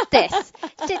 Look at this.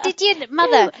 Did you,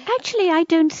 Mother? No, actually, I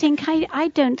don't think. I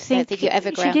don't think you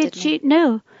ever grounded me.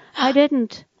 No, I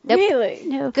didn't. Nope. Really?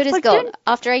 No. Good as gold.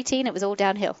 After 18, it was all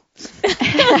downhill.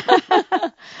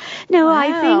 No, wow.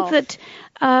 I think that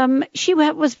she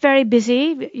was very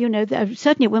busy.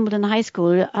 Certainly at Wimbledon High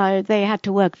School, they had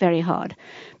to work very hard,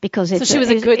 because she was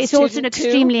a good it's student also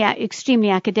extremely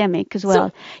academic as well.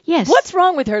 So yes. What's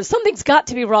wrong with her? Something's got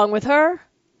to be wrong with her.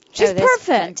 She's perfect.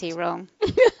 Plenty wrong.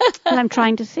 Well, I'm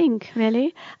trying to think,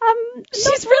 really.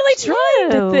 She's really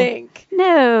trying to think.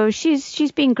 No,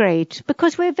 she's been great,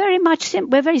 because we're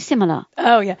very similar.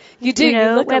 Oh yeah, you do.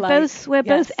 You look we're alike. both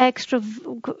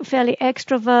fairly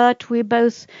extrovert. We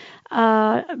both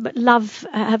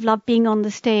have loved being on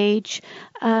the stage.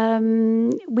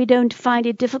 We don't find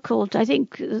it difficult. I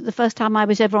think the first time I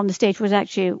was ever on the stage was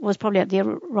probably at the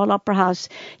Royal Opera House.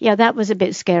 Yeah, that was a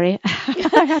bit scary.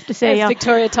 I have to say. As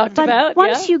Victoria talked about.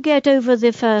 Once you get over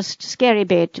the first scary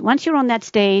bit, once you're on that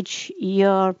stage,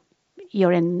 you're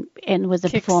in with the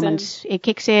performance. It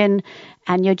kicks in,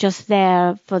 and you're just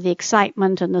there for the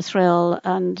excitement and the thrill,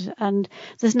 and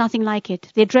there's nothing like it.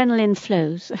 The adrenaline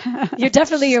flows. You're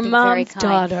definitely your mom's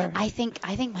daughter. I think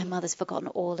my mother's forgotten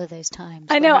all of those times.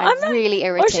 I know. I'm really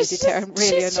irritated her. I'm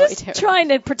really annoyed her. She's just trying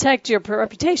to protect your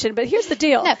reputation. But here's the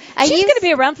deal. No, she's going to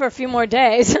be around for a few more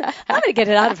days. I'm going to get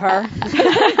it out of her, and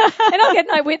I'll get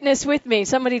an eyewitness with me,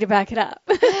 somebody to back it up.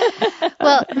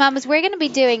 Well, Mums, we're going to be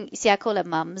doing. See, I call her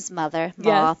Mums, Mother,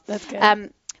 Ma. Yes, that's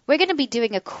good. We're going to be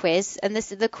doing a quiz, and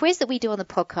the quiz that we do on the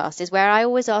podcast is where I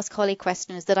always ask Holly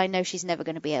questions that I know she's never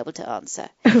going to be able to answer.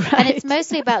 Right. And it's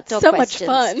mostly about dog So questions.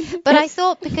 much fun. But I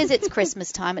thought because it's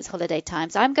Christmas time, it's holiday time,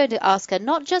 so I'm going to ask her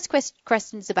not just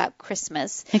questions about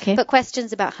Christmas, Okay. but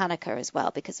questions about Hanukkah as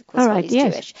well, because of course All right, Holly's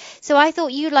yes. Jewish. So I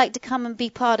thought you'd like to come and be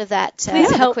part of that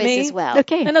Please help quiz me. as well.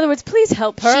 Okay. In other words, please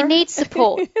help her. She needs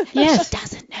support. Yes. She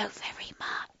doesn't know very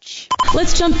much.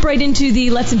 Let's jump right into the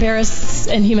Let's Embarrass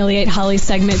and Humiliate Holly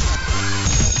segment.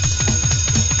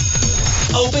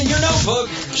 Open your notebook,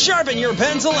 sharpen your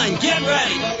pencil, and get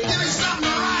ready.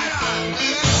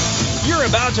 You're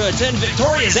about to attend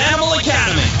Victoria's Animal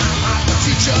Academy.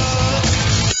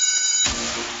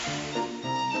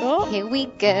 Here we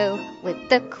go with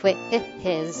the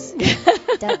quiz.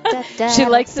 She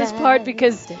likes this part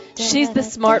because she's the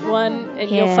smart one, and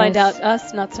you'll Yes. find out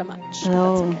us not so much.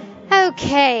 Oh.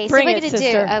 Okay, Bring so we're it, gonna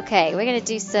sister. we're gonna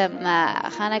do some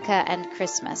Hanukkah and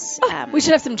Christmas. We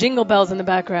should have some jingle bells in the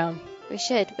background. We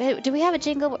should. Do we have a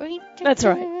jingle? That's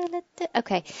all right.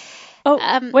 Okay.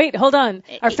 Oh, wait, hold on.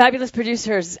 Our fabulous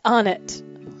producer's on it.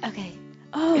 Okay.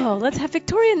 Oh, let's have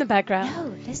Victoria in the background.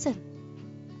 No, listen.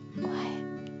 Quiet.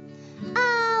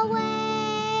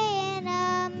 Away in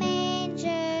a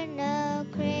manger, no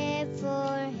crib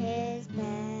for his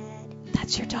bed.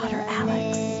 That's your daughter, The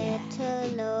Alex. little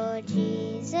Lord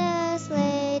Jesus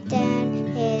laid down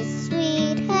his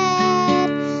sweet head.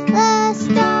 The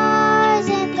stars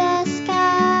in the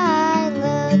sky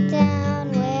looked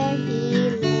down where he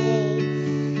lay.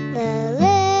 The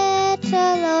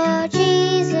little Lord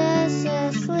Jesus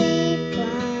asleep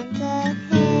on the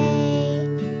hay.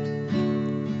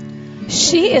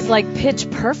 She is like pitch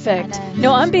perfect. I know.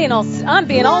 No, I'm being all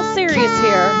serious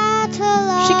here.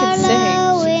 She can sing.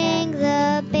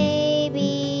 The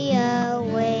baby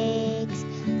awakes,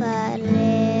 but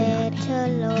little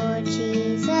Lord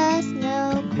Jesus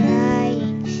no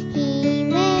crying he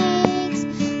makes.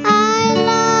 I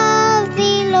love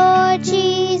thee, Lord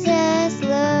Jesus.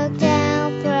 Look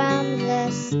down from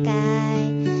the sky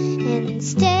and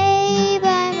stay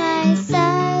by my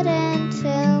side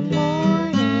until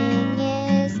morning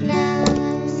is nigh.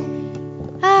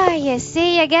 Ah, you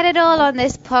see, I get it all on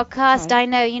this podcast. I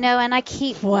know, and I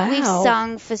keep. Wow. We've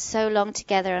sung for so long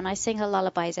together, and I sing her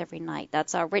lullabies every night.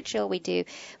 That's our ritual. We do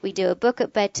a book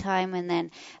at bedtime, and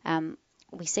then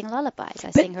we sing lullabies.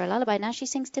 I sing her a lullaby. Now she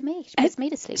sings to me. She puts me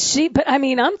to sleep. But I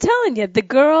mean, I'm telling you, the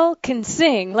girl can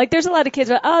sing. Like, there's a lot of kids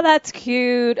who are, oh, that's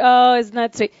cute. Oh, isn't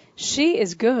that sweet? She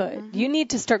is good. Mm-hmm. You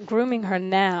need to start grooming her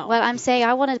now. Well, I'm saying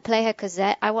I want to play her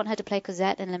Cosette. I want her to play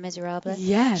Cosette in Les Miserables.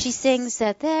 Yes. She sings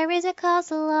that there is a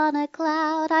castle on a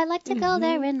cloud. I like to go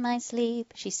there in my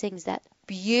sleep. She sings that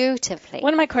beautifully.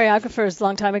 One of my choreographers a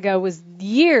long time ago was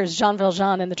Jean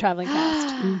Valjean in the Traveling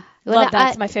Cast. Love that.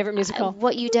 It's my favorite musical.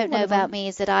 What you don't know about me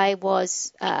is that I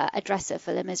was a dresser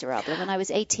for Les Miserables when I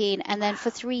was 18, and then for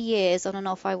 3 years on and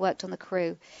off I worked on the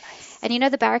crew. And you know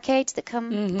the barricades that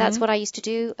come? Mm-hmm. That's what I used to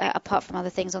do. Apart from other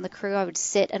things on the crew, I would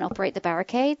sit and operate the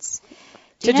barricades.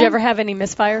 Did you ever have any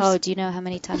misfires? Oh, do you know how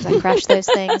many times I crashed those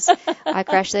things? I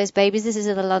crashed those babies. This is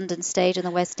at the London stage on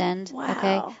the West End. Wow.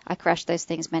 Okay, I crashed those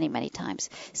things many, many times.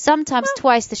 Sometimes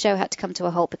twice the show had to come to a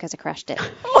halt because I crashed it.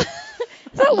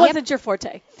 That wasn't your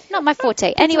forte. Not my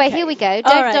forte. Anyway, okay. here we go. All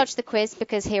Don't right. dodge the quiz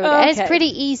because here we go. And it's Okay.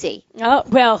 pretty easy. Oh,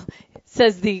 well,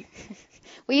 says the...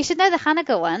 Well, you should know the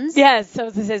Hanukkah ones. Yes, so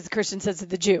this is Christian says to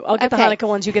the Jew. I'll get the Okay. Hanukkah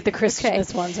ones, you get the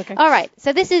Christmas ones. Okay. All right.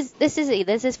 So this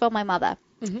is from my mother.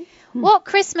 Mm-hmm. What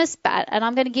Christmas and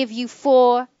I'm going to give you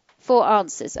four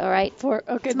answers. All right.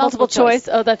 Okay. It's Multiple choice.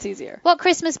 Oh, that's easier. What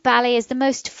Christmas ballet is the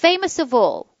most famous of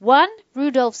all? 1,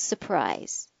 Rudolph's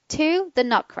Surprise. 2, The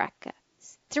Nutcracker.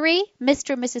 3,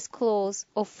 Mr. and Mrs. Claus.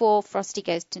 Or 4, Frosty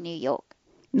Goes to New York.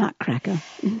 Nutcracker.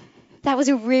 That was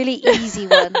a really easy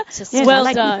one to Yes, solve. Well I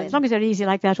like, done. As long as they're easy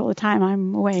like that all the time,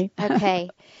 I'm away. Okay.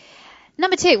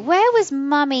 Number 2, where was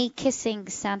Mummy kissing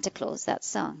Santa Claus, that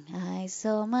song? I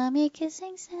saw Mummy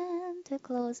kissing Santa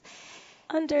Claus.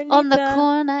 Underneath On the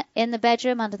corner, in the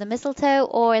bedroom, under the mistletoe,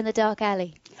 or in the dark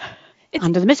alley?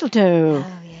 Under the mistletoe.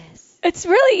 Oh, yes. It's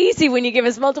really easy when you give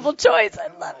us multiple choice. I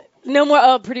love it. No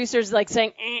more producers like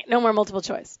saying, no more multiple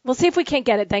choice. We'll see if we can't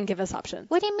get it, then give us options.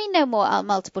 What do you mean no more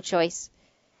multiple choice?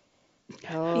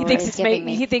 Oh, He thinks he's giving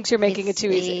me- he thinks you're making it too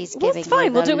easy. he's Well, giving it's fine. me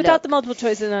We'll the do it without look. the multiple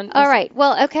choice. And then All right.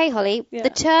 Well, okay, Holly. Yeah.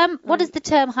 What does the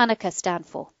term Hanukkah stand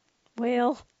for?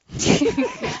 Well,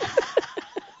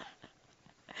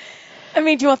 I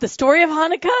mean, do you want the story of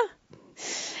Hanukkah?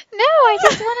 No, I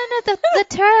just want to know the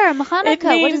term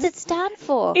Hanukkah. What does it stand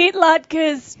for? Eat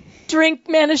latkes, drink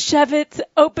Manischewitz,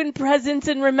 open presents,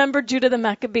 and remember Judah the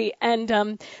Maccabee.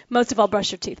 And most of all,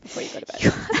 brush your teeth before you go to bed.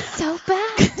 You're so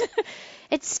bad.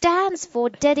 It stands for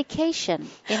dedication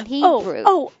in Hebrew.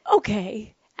 Oh,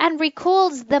 okay. And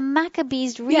recalls the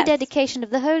Maccabees' rededication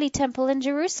of the Holy Temple in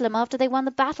Jerusalem after they won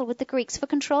the battle with the Greeks for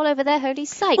control over their holy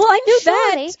site. Well, I knew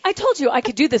that. I told you I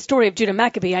could do the story of Judah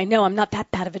Maccabee. I know I'm not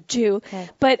that bad of a Jew. Okay.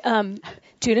 But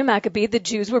Judah Maccabee, the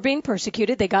Jews were being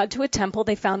persecuted. They got to a temple.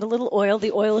 They found a little oil.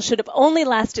 The oil should have only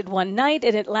lasted one night,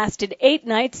 and it lasted 8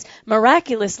 nights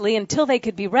miraculously until they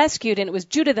could be rescued. And it was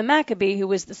Judah the Maccabee who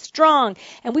was the strong,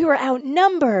 and we were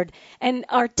outnumbered, and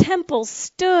our temple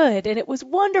stood, and it was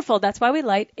wonderful. That's why we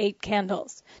light 8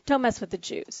 candles. Don't mess with the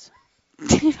Jews.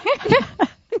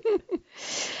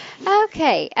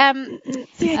 Okay.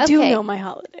 See, I do know my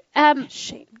holiday. I'm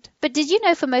ashamed. But did you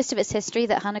know for most of its history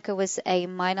that Hanukkah was a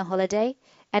minor holiday,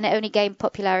 and it only gained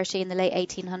popularity in the late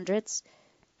 1800s?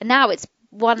 And now it's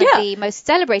one of the most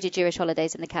celebrated Jewish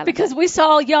holidays in the calendar. Because we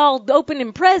saw y'all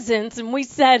opening presents, and we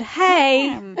said,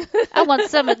 hey. I want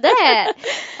some of that.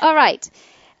 All right.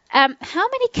 How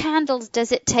many candles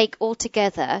does it take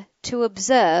altogether to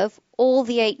observe all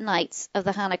the 8 nights of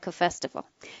the Hanukkah festival?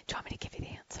 Do you want me to give you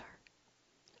the answer?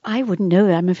 I wouldn't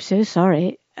know. I'm so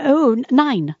sorry. Oh,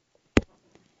 9.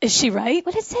 Is she right?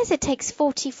 Well, it says it takes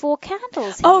 44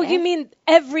 candles here. Oh, you mean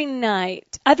every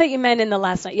night? I thought you meant in the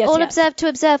last night. Yes, yes. To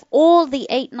observe all the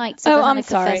 8 nights of the Hanukkah I'm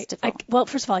sorry. festival. Well,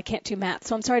 first of all, I can't do math,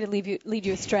 so I'm sorry to lead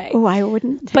you astray. Oh, I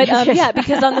wouldn't. But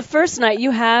because on the first night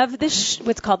you have this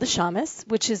what's called the shamus,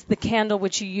 which is the candle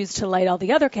which you use to light all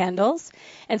the other candles,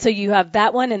 and so you have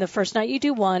that one. And the first night you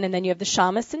do 1, and then you have the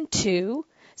shamus and 2.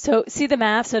 So see the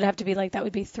math, so it'd have to be like, that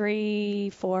would be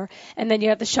 3, 4, and then you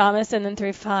have the shamus, and then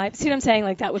 3, 5. See what I'm saying?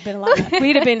 Like, that would have been a lot of math.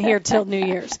 We'd have been here till New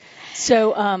Year's.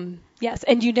 So, yes,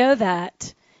 and you know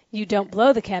that you don't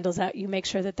blow the candles out. You make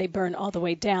sure that they burn all the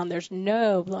way down. There's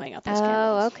no blowing out those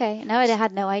candles. Oh, okay. No, I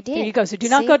had no idea. There you go. So do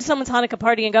not go to someone's Hanukkah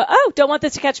party and go, oh, don't want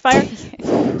this to catch fire.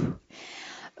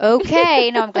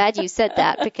 Okay. No, I'm glad you said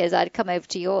that, because I'd come over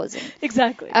to yours.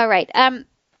 Exactly. All right.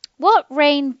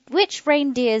 Which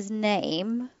reindeer's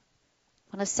name,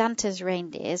 one of Santa's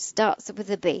reindeers, starts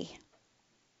with a B?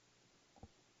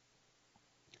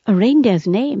 A reindeer's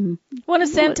name? One of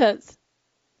Santa's.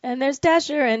 And there's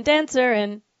Dasher and Dancer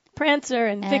and Prancer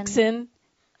and Vixen.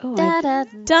 Donner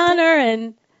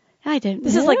and... I don't know.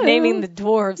 This is like naming the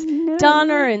dwarves. No.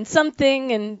 Donner and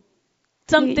something and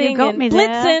something you and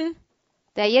Blitzen.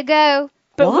 There you go.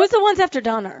 But who's the ones after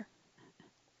Donner?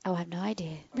 Oh, I have no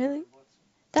idea. Really?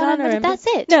 Donner and that's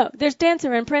it. No, there's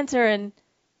Dancer and Prancer and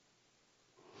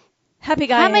Happy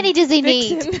Guy. How many does he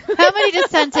need? How many does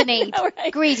Santa need?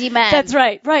 Right. Greedy man. That's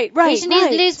right. He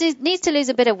needs to lose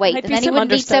a bit of weight, and then he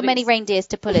wouldn't need so many reindeers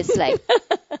to pull his sleigh.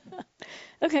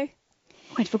 Okay.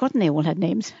 Oh, I'd forgotten they all had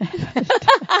names.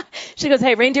 She goes,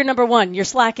 hey, reindeer number 1, you're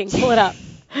slacking. Pull it up.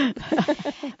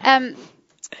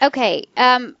 Okay.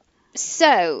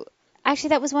 So, actually,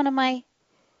 that was one of my...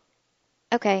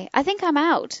 Okay, I think I'm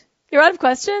out. You're out of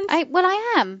questions? I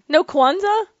am. No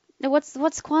Kwanzaa? No, what's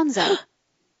Kwanzaa?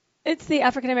 It's the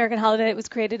African American holiday that was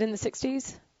created in the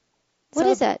 60s. What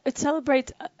is it? It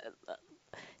celebrates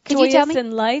Could you tell me?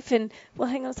 and life. And well,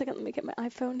 hang on a second. Let me get my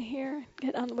iPhone here.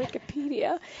 Get on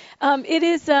Wikipedia. It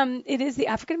is the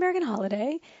African American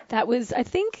holiday that was, I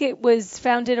think it was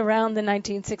founded around the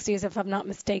 1960s, if I'm not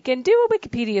mistaken. Do a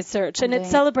Wikipedia search, and it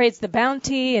celebrates the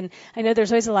bounty. And I know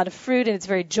there's always a lot of fruit, and it's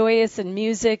very joyous, and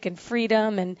music and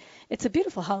freedom, and it's a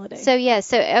beautiful holiday.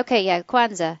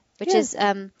 Kwanzaa, which is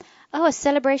a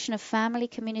celebration of family,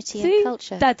 community, and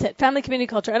culture. That's it, family, community,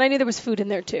 culture. And I knew there was food in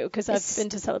there, too, because I've been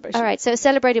to celebrations. All right, so it's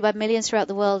celebrated by millions throughout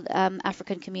the world,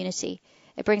 African community.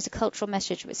 It brings a cultural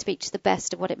message which speaks to the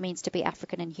best of what it means to be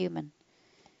African and human.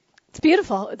 It's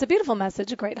beautiful. It's a beautiful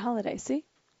message, a great holiday, see?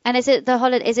 And is it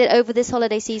over this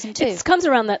holiday season, too? It comes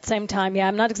around that same time, yeah.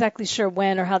 I'm not exactly sure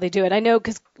when or how they do it. I know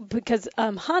because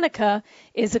Hanukkah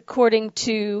is according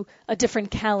to a different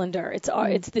calendar.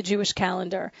 It's the Jewish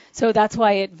calendar. So that's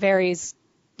why it varies,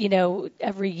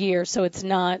 every year. So it's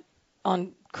not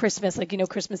on Christmas.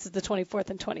 Christmas is the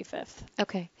 24th and 25th.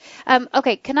 Okay.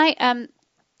 Okay, can I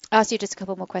ask you just a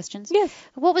couple more questions? Yes.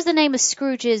 What was the name of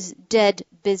Scrooge's dead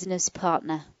business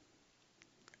partner?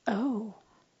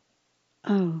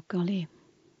 Oh, golly.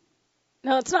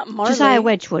 No, it's not Marley. Josiah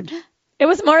Wedgwood. It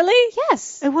was Marley?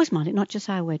 Yes. It was Marley, not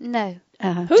Josiah Wedgwood. No.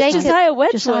 Who's Josiah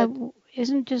Wedgwood?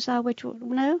 Isn't Josiah Wedgwood?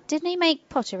 No? Didn't he make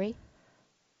pottery?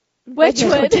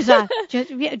 Wedgwood.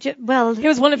 Well, he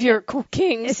was one of your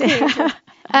kings.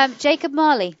 Jacob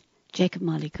Marley. Jacob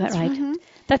Marley, quite right.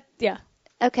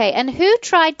 Mm-hmm. Okay, and who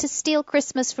tried to steal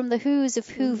Christmas from the Who's of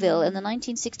Whoville in the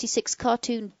 1966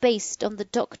 cartoon based on the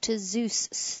Dr.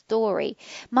 Seuss story?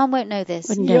 Mum won't know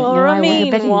this. You're a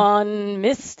mean one,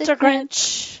 Mr.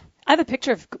 Grinch. I have a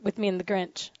picture with me and the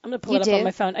Grinch. I'm going to pull it up on my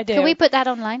phone. I do. Can we put that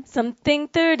online? Something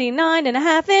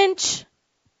 39.5 inch.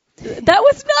 That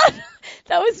was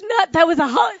a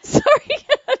hot, sorry.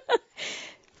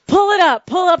 Pull it up.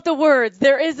 Pull up the words.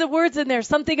 There is the words in there.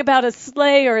 Something about a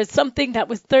sleigh or something that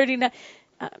was 39.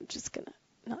 I'm just going to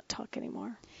not talk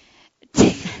anymore.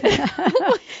 Okay,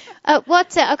 look,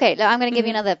 I'm going to give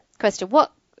you another question.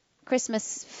 What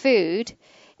Christmas food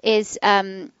is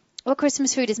made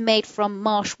from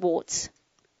marshworts?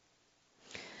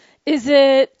 Is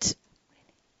it,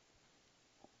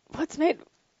 what's made,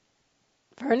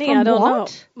 Bernie, from I don't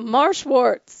what? know.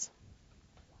 Marshworts.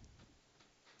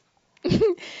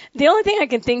 The only thing I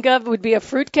can think of would be a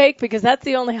fruitcake because that's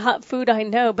the only hot food I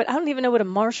know, but I don't even know what a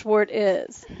marshwort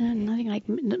is. Nothing like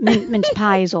mince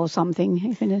pies or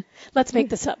something. Let's make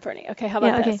this up, Bernie. Okay, how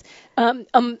about this?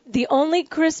 The only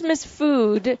Christmas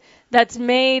food that's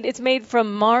made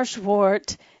from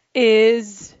marshwort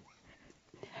is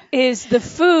the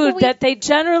food that they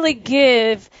generally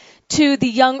give to the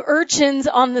young urchins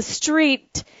on the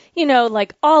street,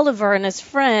 like Oliver and his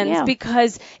friends,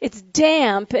 because it's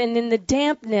damp, and in the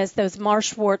dampness, those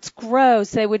marshworts grow,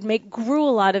 so they would make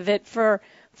gruel out of it for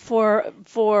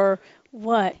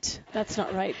what? That's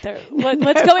not right.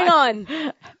 What's going on?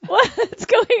 What's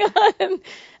going on?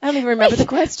 I don't even remember the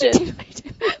question.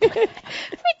 We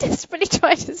desperately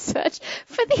try to search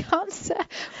for the answer.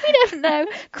 We don't know.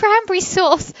 Cranberry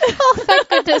sauce. Oh, thank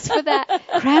goodness for that.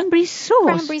 Cranberry sauce?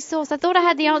 Cranberry sauce. I thought I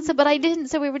had the answer, but I didn't,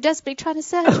 so we were desperately trying to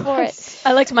search for it.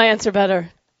 I liked my answer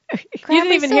better. You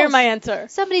didn't even hear my answer.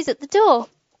 Somebody's at the door.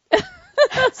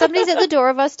 Somebody's at the door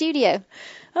of our studio.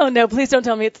 Oh, no, please don't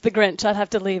tell me it's the Grinch. I'd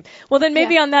have to leave. Well, then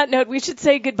maybe on that note, we should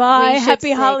say goodbye.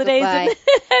 Happy holidays.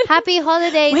 Happy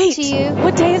holidays to you.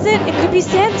 What day is it? It could be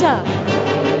Santa.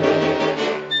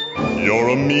 You're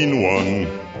a mean one,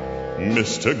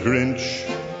 Mr. Grinch.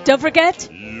 Don't forget,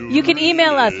 you can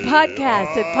email us,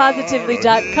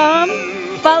 podcast@positively.com.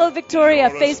 Follow Victoria,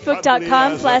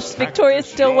 facebook.com/Victoria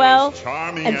Stillwell,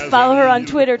 and follow her on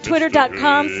Twitter,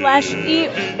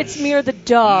 twitter.com/It's Me or the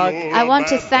Dog. I want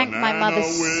to thank my mother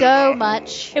so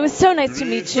much. It was so nice to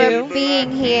meet you. For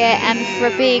being here and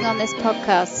for being on this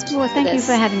podcast. Well, thank you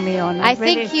for having me on. I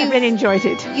really enjoyed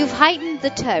it. You've heightened the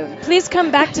tone. Please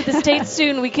come back to the States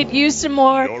soon. We could use some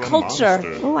more culture.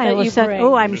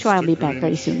 I'm sure I'll be back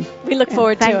very soon. We look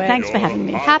forward to it. Thanks for having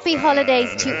me. Happy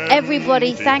holidays to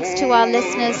everybody. Thanks to our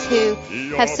listeners who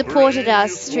have supported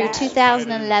us through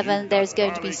 2011. There's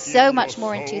going to be so much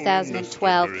more in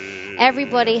 2012.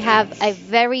 Everybody have a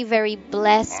very, very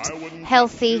blessed,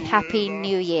 healthy, happy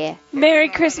New Year. Merry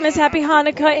Christmas, Happy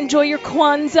Hanukkah. Enjoy your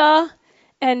Kwanzaa.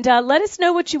 And let us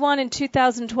know what you want in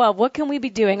 2012. What can we be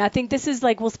doing? I think this is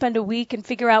we'll spend a week and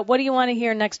figure out what do you want to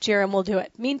hear next year, and we'll do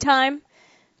it. Meantime,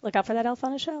 look out for that elf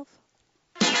on a shelf.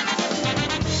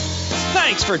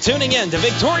 Thanks for tuning in to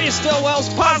Victoria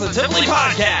Stillwell's Positively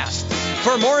Podcast.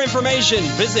 For more information,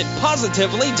 visit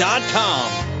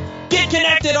positively.com. Get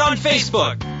connected on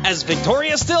Facebook as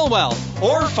Victoria Stillwell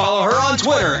or follow her on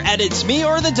Twitter at It's Me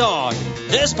or the Dog.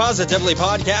 This Positively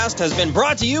Podcast has been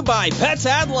brought to you by Pets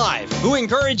Add Life, who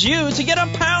encourage you to get a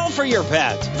pal for your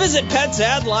pet. Visit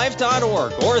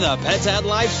petsaddlife.org or the Pets Add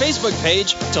Life Facebook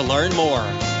page to learn more.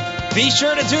 Be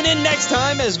sure to tune in next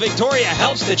time as Victoria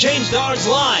helps to change dogs'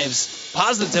 lives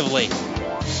positively.